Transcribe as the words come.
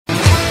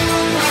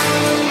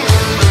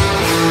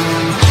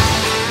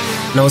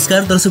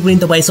नमस्कार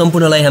दर्शकवृन्द, तपाईं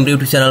सम्पूर्णलाई हाम्रो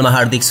युट्युब च्यानलमा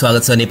हार्दिक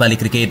स्वागत छ। नेपाली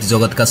क्रिकेट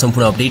जगतका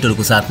सम्पूर्ण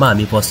अपडेटहरूको साथमा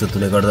हामी प्रस्तुत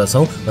हुने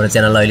गर्दछौं र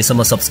च्यानललाई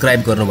अहिलेसम्म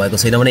सब्स्क्राइब गर्नुभएको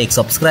छैन भने एक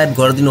सब्स्क्राइब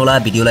गरिदिनु होला,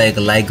 भिडियोलाई एक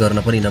लाइक गर्न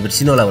पनि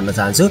नबिर्सिनु होला भन्न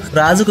चाहन्छु। र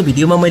आजको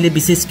भिडियोमा मैले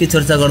विशेष के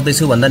चर्चा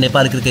गर्दैछु भन्दा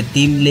नेपाल क्रिकेट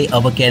टिमले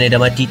अब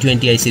क्यानाडामा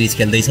टी20 आई सिरिज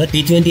खेल्दैछ।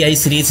 टी20 आई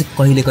सिरिज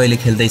कहिले कहिले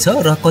खेल्दैछ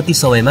र कति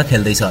समयमा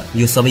खेल्दैछ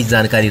यो सबै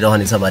जानकारी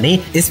रहनेछ भने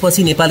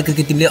यसपछि नेपाल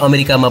क्रिकेट टिमले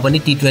अमेरिकामा पनि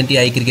टी20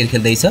 आई क्रिकेट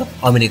खेल्दैछ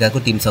अमेरिकाको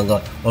टिमसँग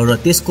र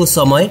त्यसको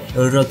समय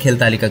र खेल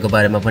तालिकाको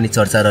बारेमा पनि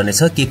चर्चा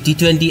रहनेछ कि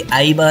टी20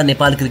 आईमा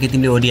नेपाल क्रिकेट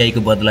टिमले ओडीआई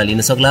को बदला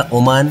लिन सक्ला।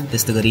 ओमान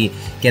त्यस्तै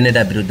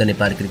क्यानाडा विरुद्ध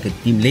नेपाल क्रिकेट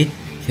टिमले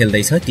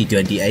खेल्दैछ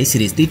टी20 आई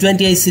सिरिज।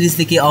 टी20 आई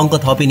सिरिजले के अंक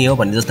थपिने हो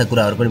भन्ने जस्ता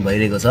कुराहरू पनि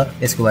भइरहेको छ,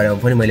 यसको बारेमा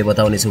पनि मैले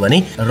बताउने छु भने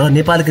र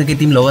नेपाल क्रिकेट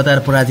टिम लगातार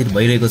पराजित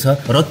भइरहेको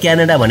छ र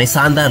क्यानाडा भने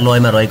शानदार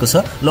लयमा रहेको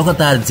छ,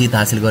 लगातार जित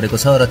हासिल गरेको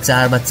छ र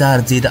 4 मा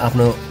 4 जित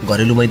आफ्नो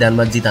घरेलु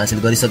मैदानमा जित हासिल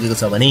गरिसकेको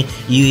छ भने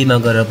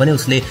युएमा गएर पनि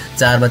उसले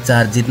 4 मा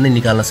 4 जित नै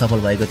निकाल्न सफल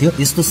भएको थियो।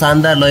 यस्तो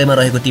शानदार लयमा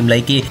रहेको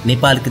टिमलाई के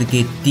नेपाल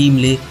क्रिकेट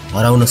टिमले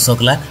हराउन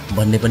सक्ला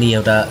भन्ने पनि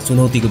एउटा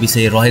चुनौतीको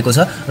विषय रहेको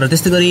छ। र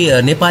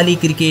त्यस्तै नेपाली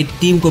क्रिकेट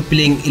टिमको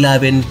प्लेइङ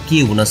 11 के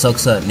हुन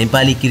सक्छ।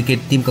 नेपाली क्रिकेट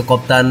टिमको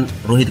कप्तान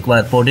रोहित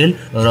कुमार पौडेल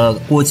र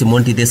कोच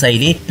मन्टी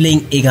देसाईले प्लेइङ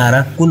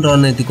 11 कुन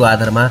रणनीतिको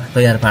आधारमा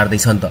तयार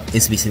पार्दैछन् त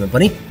यस विषयमा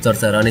पनि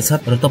चर्चा रहनेछ।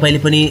 र तपाईले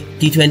पनि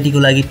टी20 को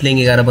लागि प्लेइङ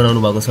 11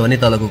 बनाउनु भएको छ भने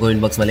तलको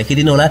कमेन्ट बक्समा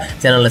लेखिदिनु होला,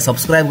 च्यानललाई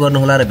सब्स्क्राइब गर्नु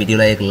होला र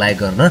भिडियोलाई एक लाइक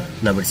गर्न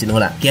नबिर्सिनु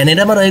होला।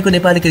 क्यानाडामा रहेको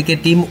Nepali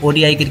cricket team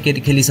ODI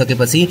cricket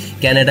खेलिसकेपछि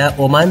Canada,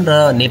 Oman र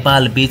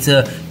नेपाल बीच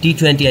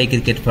टी20 आई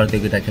क्रिकेट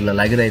प्रतियोगिता खेल्न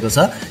लागिरहेको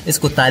छ।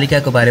 यसको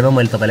तालिकाको बारेमा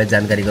मैले तपाईलाई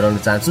जानकारी गराउन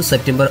चाहन्छु।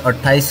 सेप्टेम्बर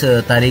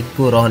 28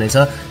 तारिकको रहनेछ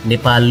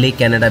नेपालले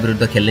क्यानाडा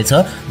विरुद्ध खेल्नेछ,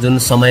 जुन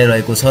समय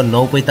रहेको छ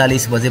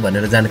 9:45 बजे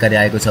भनेर जानकारी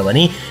आएको छ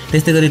भने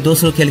त्यस्तै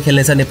दोस्रो खेल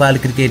खेल्नेछ नेपाल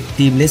क्रिकेट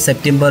टिमले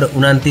सेप्टेम्बर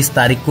 29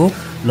 तारिकको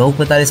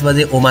 9:45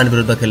 बजे ओमान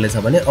विरुद्ध खेल्नेछ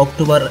भने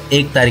अक्टोबर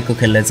 1 तारिकको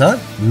खेल्नेछ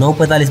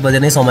 9:45 बजे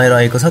नै समय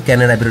रहेको छ।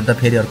 क्यानाडा विरुद्ध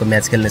फेरि अर्को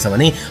म्याच खेल्नेछ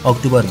भने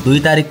अक्टोबर 2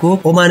 तारिकको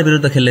ओमान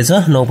विरुद्ध खेल्नेछ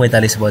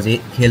 9:45 बजे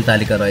खेल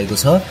तालिका रहेको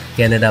छ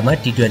क्यानाडामा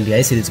टी20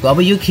 आई सिरिजको।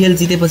 अब यो खेल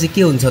जितेपछि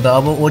के हुन्छ त?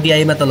 अब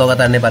ओडीआईमा त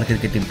लगातार नेपाल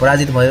क्रिकेट टिम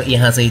पराजित भयो,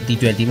 यहाँ चाहिँ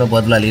टी20 मा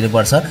बदला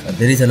लिनुपर्छ।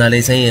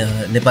 धेरैजनाले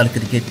चाहिँ नेपाल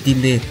क्रिकेट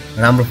टिमले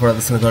राम्रो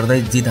प्रदर्शन गर्दै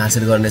जित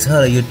हासिल गर्नेछ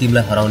र यो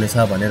टिमलाई हराउनेछ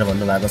भनेर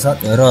भन्नुभएको छ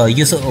र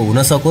यो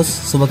हुन सकोस्,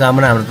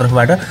 शुभकामना हाम्रो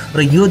तर्फबाट। र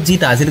यो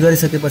जित हासिल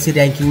गरिसकेपछि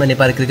र्याङ्किङमा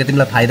नेपाल क्रिकेट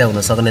टिमलाई फाइदा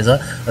हुन सक्नेछ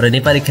र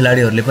नेपाली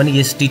खेलाडीहरूले पनि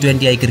यस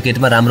टी20 आई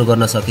क्रिकेटमा राम्रो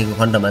गर्न सकेको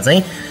खण्डमा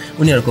चाहिँ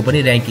उनीहरूको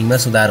पनि र्याङ्किङमा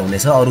सुधार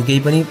हुनेछ। अरू केही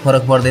पनि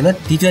फरक पर्दैन।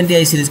 टी20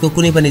 आई सिरिजको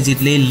कुनै पनि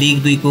जितले लिग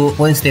 2 को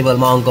पोइन्ट्स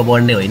टेबलमा अङ्क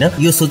बढ्ने होइन,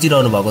 यो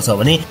सोचिरहनु भएको छ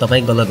भने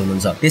तपाईँ गलत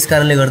हुनुहुन्छ।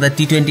 त्यसकारणले गर्दा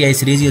टी20 आई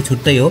सिरिज यो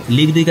छुट्टै हो।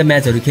 लिग 2 का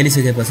म्याचहरू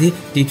खेलिसकेपछि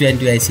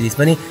टी20 आई सिरिज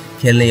पनि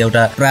खेल्ने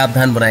एउटा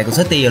प्रावधान बनाएको छ,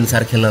 त्यही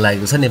अनुसार खेल्न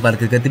लागेको छ नेपाल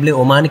क्रिकेट टिमले।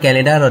 ओमान,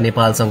 क्यानाडा र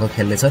नेपालसँग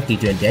खेल्नेछ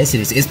टी20 आई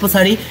सिरिज। यस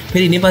पछाडि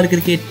फेरि नेपाल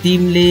क्रिकेट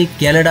टिमले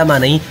क्यानाडामा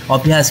नै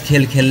अभ्यास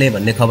खेल खेल्ने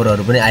भन्ने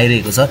खबरहरू पनि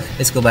आइरहेको छ।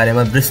 यसको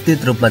बारेमा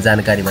विस्तृत रूपमा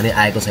जानकारी भने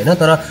आएको छैन,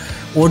 तर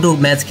ओडो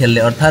म्याच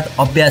खेल्ने अर्थात्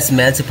अभ्यास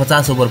म्याच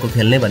 50 ओभरको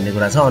खेल्ने भन्ने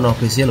कुरा छ,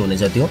 अनअफिसियल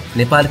हुनेछ। त्यो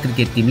नेपाल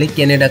क्रिकेट टिमले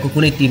क्यानाडाको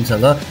कुनै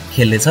टिमसँग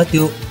खेल्नेछ,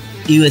 त्यो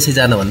युएसए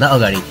जानभन्दा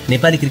अगाडि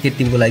नेपाली क्रिकेट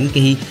टिमको लागि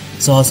केही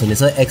सहज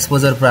हुनेछ।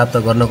 एक्सपोजर प्राप्त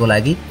गर्नको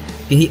लागि,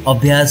 केही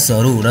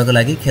अभ्यासहरू हुनको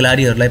लागि,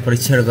 खेलाडीहरूलाई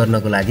परीक्षण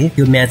गर्नको लागि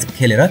यो म्याच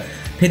खेलेर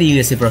फेरि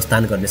युएसए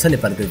प्रस्थान गर्नेछ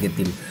नेपाल क्रिकेट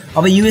टिम।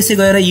 अब युएसए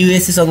गएर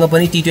युएसएसँग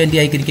पनि टी20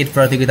 आई क्रिकेट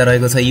प्रतियोगिता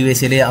रहेको छ।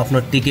 युएसएले आफ्नो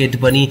टिकट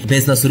पनि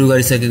बेच्न सुरु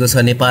गरिसकेको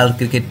छ। नेपाल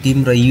क्रिकेट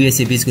टिम र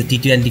युएसए बीचको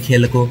टी20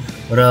 खेलको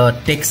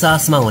र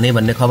टेक्सासमा हुने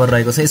भन्ने खबर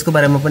रहेको छ। यसको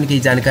बारेमा पनि केही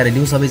जानकारी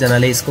दिउँ।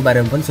 सबैजनाले यसको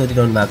बारेमा पनि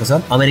सोधिरहनु भएको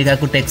छ।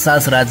 अमेरिकाको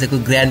टेक्सास राज्यको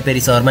ग्रान्ड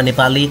पेरी शहरमा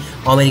नेपालले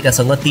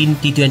अमेरिकासँग 3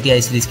 टी20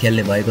 आई सिरिज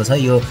खेल्ने भएको छ।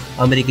 यो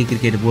अमेरिकी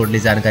क्रिकेट बोर्डले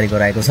जानकारी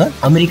गराएको छ।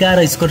 अमेरिका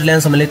र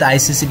स्कटल्यान्ड सम्मिलित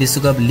आईसीसी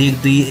विश्वकप लिग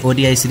 2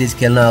 ओडीआई सिरिज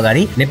खेल्न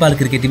अगाडि नेपाल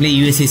क्रिकेट टिमले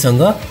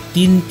युएसएसँग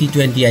 3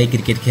 टी20 आई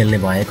क्रिकेट खेल्ने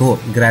भएको।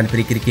 ग्रान्ड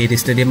प्री क्रिकेट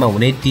स्टेडियममा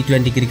हुने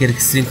टी20 क्रिकेट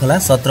श्रृङ्खला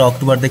 17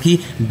 अक्टोबरदेखि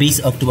 20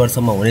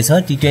 अक्टोबरसम्म हुनेछ।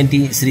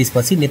 टी20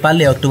 सिरिजपछि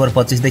नेपालले अक्टोबर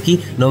 25 देखि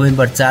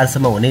नोभेम्बर 4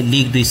 सम्म हुने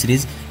लिग 2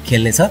 सिरिज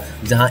खेल्नेछ,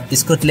 जहाँ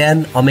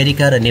स्कटल्यान्ड,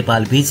 अमेरिका र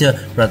नेपाल बीच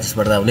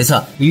प्रतिस्पर्धा हुनेछ।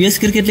 युएस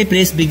क्रिकेटले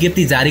प्रेस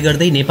विज्ञप्ति जारी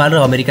गर्दै नेपाल र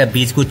अमेरिका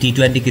बीचको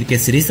टी20 क्रिकेट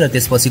सिरिज र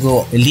त्यसपछिको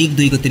लिग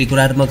 2 को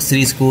त्रिकोणात्मक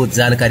सिरिजको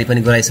जानकारी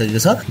पनि गराइसकेको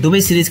छ।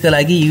 दुवै सिरिजका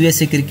लागि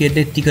युएसए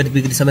क्रिकेटले टिकट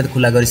बिक्री समेत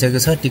खुला गरिसकेको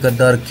छ। टिकट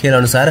दर खेल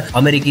अनुसार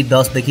अमेरिकी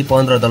 $10 देखि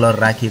 $15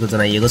 राखिएको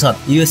जनाइएको छ।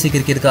 युएसए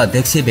क्रिकेटका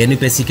अध्यक्ष भेनु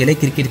पेसिकेले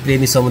क्रिकेट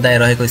प्रेमी समुदाय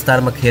रहेको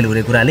स्थानमा खेल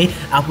हुने कुराले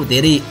आफू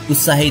धेरै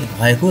उत्साहित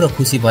भएको र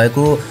खुसी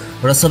भएको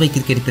र सबै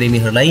क्रिकेट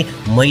प्रेमीहरूलाई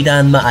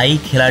मैदानमा आई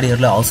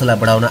खेलाडीहरूलाई हौसला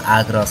बढाउन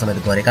आग्रह समेत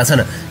गरेका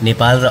छन्।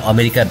 नेपाल र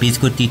अमेरिका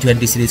बीचको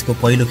टी20 सिरिजको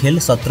पहिलो खेल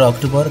 17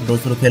 अक्टोबर,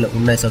 दोस्रो खेल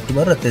 19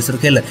 अक्टोबर र तेस्रो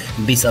खेल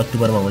 20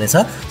 अक्टोबरमा हुनेछ।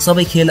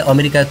 सबै खेल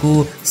अमेरिकाको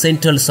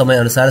सेन्ट्रल समय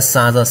अनुसार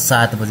साँझ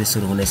 7 बजे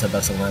सुरु हुनेछ।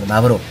 दर्शक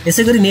महानुभावहरू,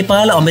 यसैगरी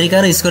नेपाल, अमेरिका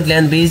र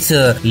स्कटल्यान्ड बीच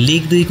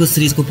लिग 2 को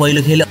सिरिजको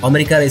पहिलो खेल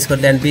अमेरिका र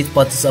स्कटल्यान्ड बीच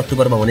 25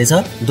 अक्टोबरमा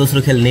हुनेछ।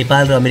 दोस्रो खेल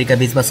नेपाल र अमेरिका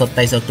बीचमा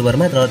 27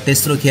 अक्टोबरमा र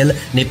तेस्रो खेल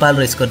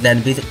नेपाल र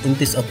स्कटल्यान्ड बीच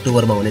 29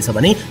 अक्टोबरमा हुनेछ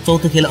भने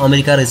चौथो खेल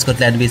अमेरिका र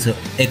स्कटल्यान्ड बीच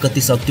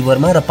 31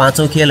 अक्टोबरमा र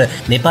पाँचौं खेल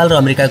नेपाल र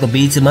अमेरिकाको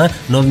बीचमा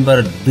नोभेम्बर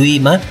 2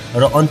 मा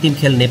र अन्तिम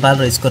खेल नेपाल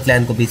र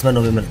स्कटल्यान्डको बीचमा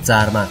नोभेम्बर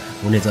 4 मा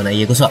हुने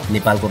जनाइएको छ।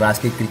 नेपालको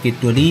राष्ट्रिय क्रिकेट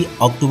टोली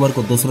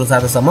अक्टोबरको दोस्रो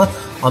सातासम्म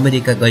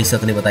अमेरिका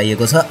गइसक्ने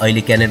बताइएको छ।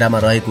 अहिले क्यानाडामा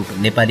रहेको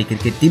नेपाली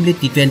क्रिकेट टिमले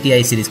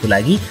T20I सिरिजको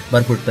लागि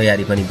भरपूर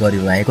तयारी पनि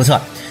गरिरहेको छ।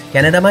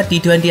 क्यानाडामा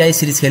T20I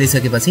series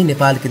खेलिसकेपछि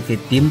Nepal cricket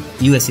team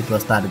USA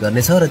प्रस्थान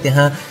गर्नेछ र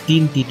त्यहाँ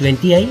 3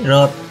 T20I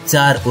र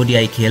 4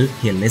 ODI खेल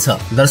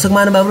खेल्नेछ। दर्शक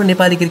महानुभावहरु,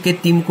 नेपाली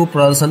क्रिकेट टिमको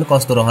प्रदर्शन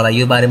कस्तो रहला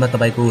यो बारेमा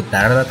तपाईको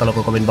धारणा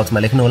तलको कमेन्ट बक्समा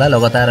लेख्नु होला।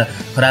 लगातार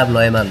खराब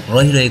लयमा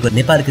रहिरहेको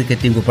नेपाली क्रिकेट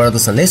टिमको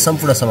प्रदर्शनले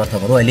सम्पूर्ण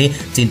समर्थकहरु अहिले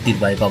चिन्तित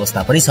भएको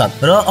अवस्था पनि छ।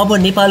 र अब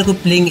नेपालको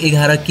प्लेइङ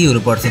 11 के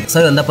हुनुपर्छ?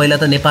 सबैभन्दा पहिला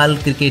त नेपाल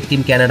क्रिकेट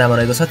टिम क्यानाडामा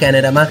रहेको छ।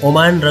 क्यानाडामा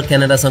ओमान र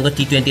क्यानाडासँग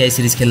T20I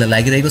सिरिज खेल्न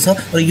लागिरहेको छ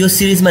र यो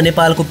सिरिजमा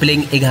नेपालको प्लेइङ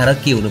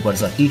 11 के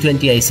हुनुपर्छ?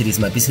 T20I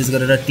सिरिजमा विशेष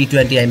गरेर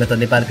T20I मा त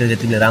नेपाल क्रिकेट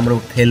टिमले राम्रो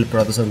खेल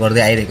प्रदर्शन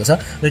गर्दै आइरहेको छ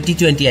र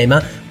T20I मा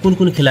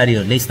कुन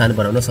खेलाडीहरुले स्थान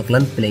बनाउन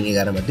सक्लान् प्लेइङ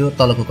 11 मा त्यो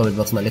तलको कमेन्ट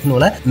बक्समा लेख्नु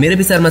होला। मेरो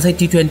विचारमा चाहिँ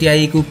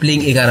T20I को प्लेइङ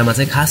 11 मा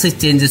चाहिँ खासै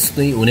चेन्जेस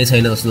चाहिँ हुने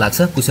छैन जस्तो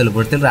लाग्छ। कुशल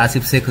भुर्टेल र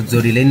आसिफ शेख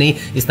जोडीले नै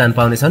स्थान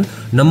पाउनेछन्।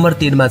 नम्बर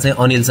 3 मा चाहिँ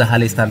अनिल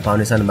शाहले स्थान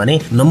पाउनेछन् भने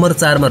नम्बर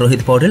 4 मा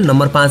रोहित पौडेल,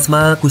 नम्बर 5 मा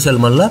कुशल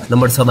मल्ल,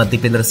 नम्बर 6 मा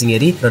दिपेन्द्र सिंह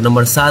एरी र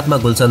नम्बर 7 मा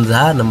गुल्सन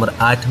झा, नम्बर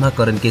 8 मा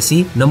करण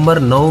केसी, नम्बर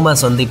 9 मा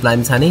सन्दीप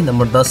लामिछाने,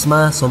 नम्बर 10 मा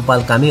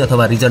सोमपाल कामी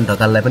अथवा रिजन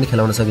ढकाललाई पनि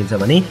खेलाउन सकिन्छ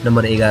भने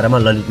नम्बर 11 मा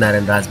ललित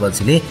नारायण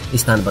राजवंशीले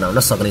स्थान बनाउन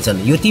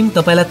सक्नेछन्। यो टिम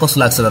तपाईलाई कस्तो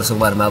लाग्छ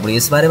दर्शकहरुमा? अब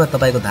यस बारेमा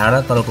तपाईको धारणा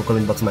तलको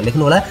कमेन्ट बक्समा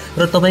लेख्नु होला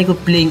र तपाईको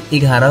प्लेइङ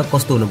 11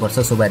 कस्तो हुनुपर्छ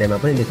सो बारेमा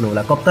पनि लेख्नु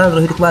होला। कप्तान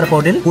रोहित कुमार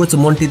पौडेल, कोच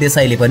मन्टी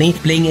देसाईले पनि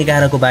प्लेइङ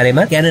 11 को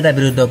बारेमा क्यानाडा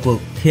विरुद्धको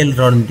खेल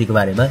रणनीतिको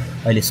बारेमा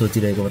अहिले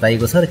सोचिरहेको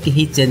बताइएको छ र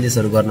केही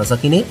चेन्जेसहरु गर्न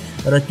सकिने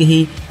र केही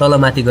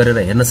तलमाथि गरेर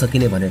हेर्न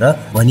सकिने भनेर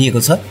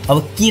भनिएको छ। अब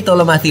के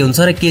तलमाथि हुन्छ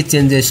र के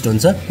चेन्जेस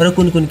हुन्छ र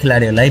कुन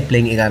खेलाडीहरुलाई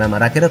प्लेइङ 11 मा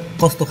राखेर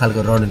कस्तो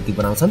खालको रणनीति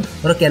बनाउँछन्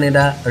र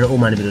क्यानाडा र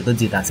ओमान विरुद्ध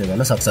जित हासिल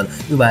गर्न सक्छन्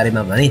यो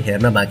बारेमा भने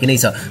हेर्न बाँकी नै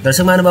छ।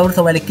 दर्शक महानुभावहरु,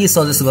 तपाईले के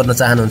सजेस्ट गर्न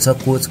चाहनुहुन्छ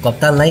कोच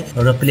कप्तानलाई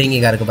र प्लेइङ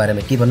 11 को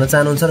बारेमा के भन्न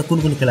चाहनुहुन्छ र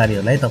कुन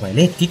खेलाडीहरुलाई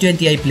तपाईले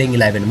T20I प्लेइङ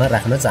 11 मा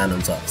राख्न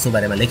चाहनुहुन्छ सो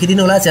बारेमा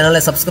लेखिदिनु होला।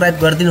 च्यानललाई सब्स्क्राइब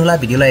गरिदिनु होला,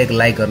 भिडियोलाई एक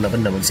लाइक गर्न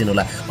पनि नबिर्सिनु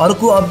होला।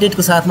 अर्को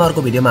अपडेटको साथमा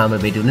अर्को भिडियोमा हाम्रो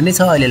भेट हुने नै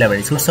छ। अहिलेलाई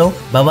भने छुट्छौं।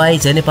 Bye bye.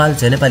 जय नेपाल,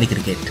 जय नेपाली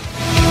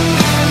क्रिकेट।